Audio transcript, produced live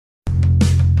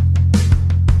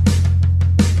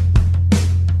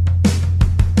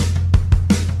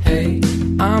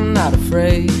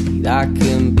afraid I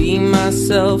can be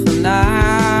myself, and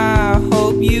I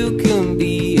hope you can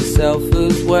be yourself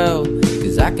as well,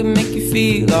 'cause I can make you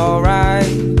feel alright.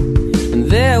 And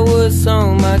there was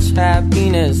so much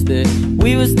happiness that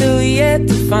we were still yet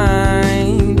to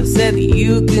find. I said that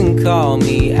you can call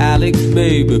me Alex,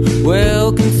 baby,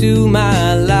 welcome to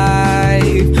my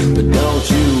life. But don't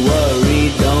you worry,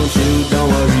 don't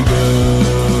worry, girl.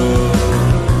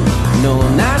 No,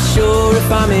 I'm not sure if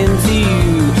I'm into you.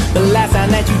 The last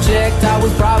time that you checked, I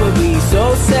was probably so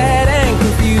sad and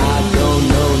confused. I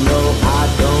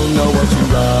don't know what you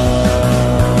love.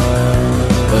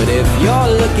 But if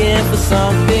you're looking for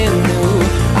something new,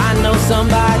 I know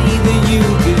somebody that you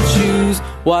could choose.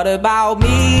 What about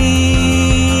me?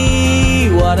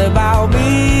 What about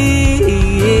me?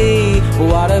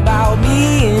 What about me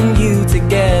and you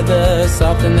together?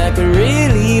 Something that could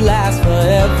really last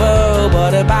forever.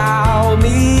 What about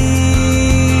me?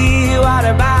 What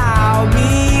about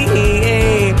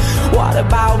me? What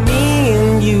about me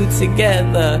and you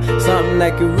together? Something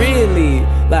that could really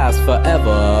last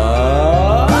forever.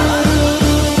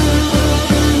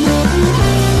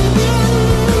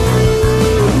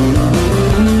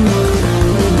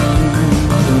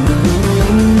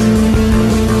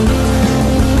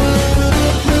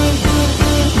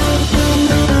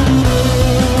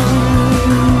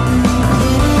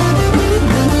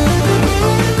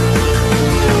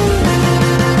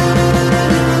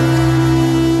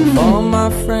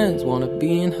 Friends wanna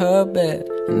be in her bed,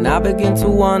 and I begin to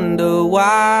wonder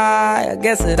why. I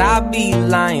guess that I'd be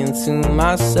lying to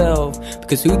myself,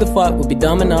 because who the fuck would be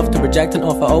dumb enough to reject an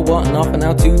offer? Oh, what an offer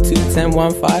now, 2, 2, 10,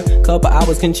 1, 5. Couple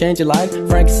hours can change your life.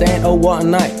 Frank is saying, oh, what a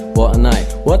night, what a night.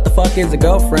 What the fuck is a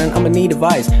girlfriend? I'ma need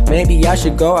advice. Maybe I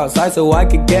should go outside so I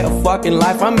could get a fucking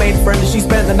life. I made a friend and she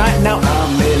spent the night, now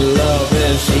I'm in love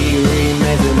and she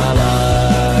remains in my life.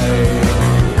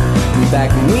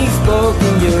 Back when we spoke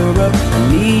in Europe, I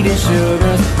need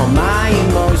insurance on my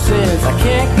emotions. I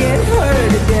can't get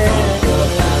hurt again.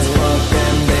 As fuck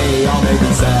and they all make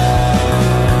me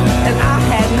sad. And I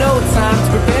had no time to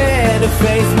prepare to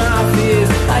face my fears.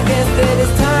 I guess that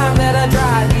it's time that I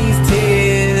dry these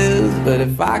tears. But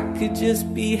if I could just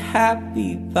be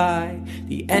happy by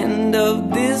the end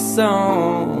of this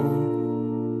song.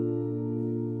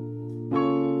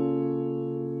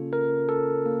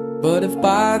 But if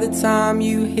by the time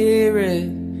you hear it,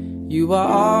 you are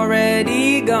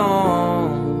already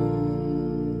gone,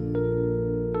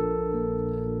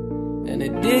 and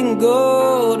it didn't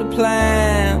go to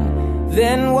plan,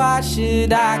 then why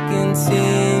should I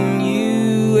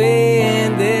continue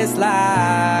in this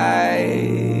life?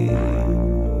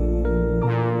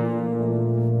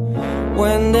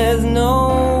 When there's no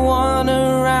one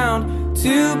around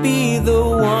to be the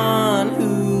one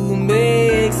who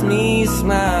makes me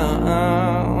smile.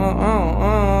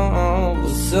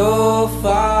 So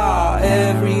far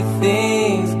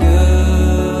everything's good.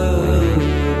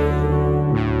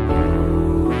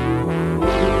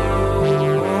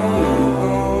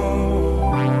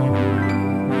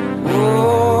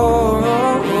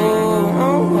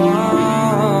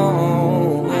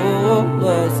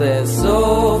 Said so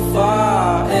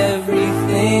far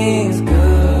everything's good.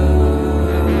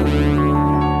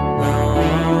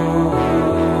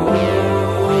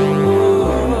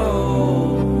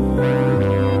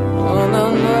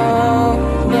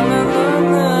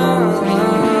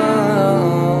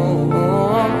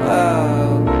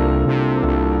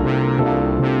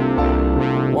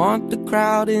 The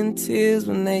crowd in tears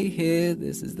when they hear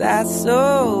this. Is that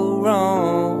so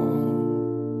wrong?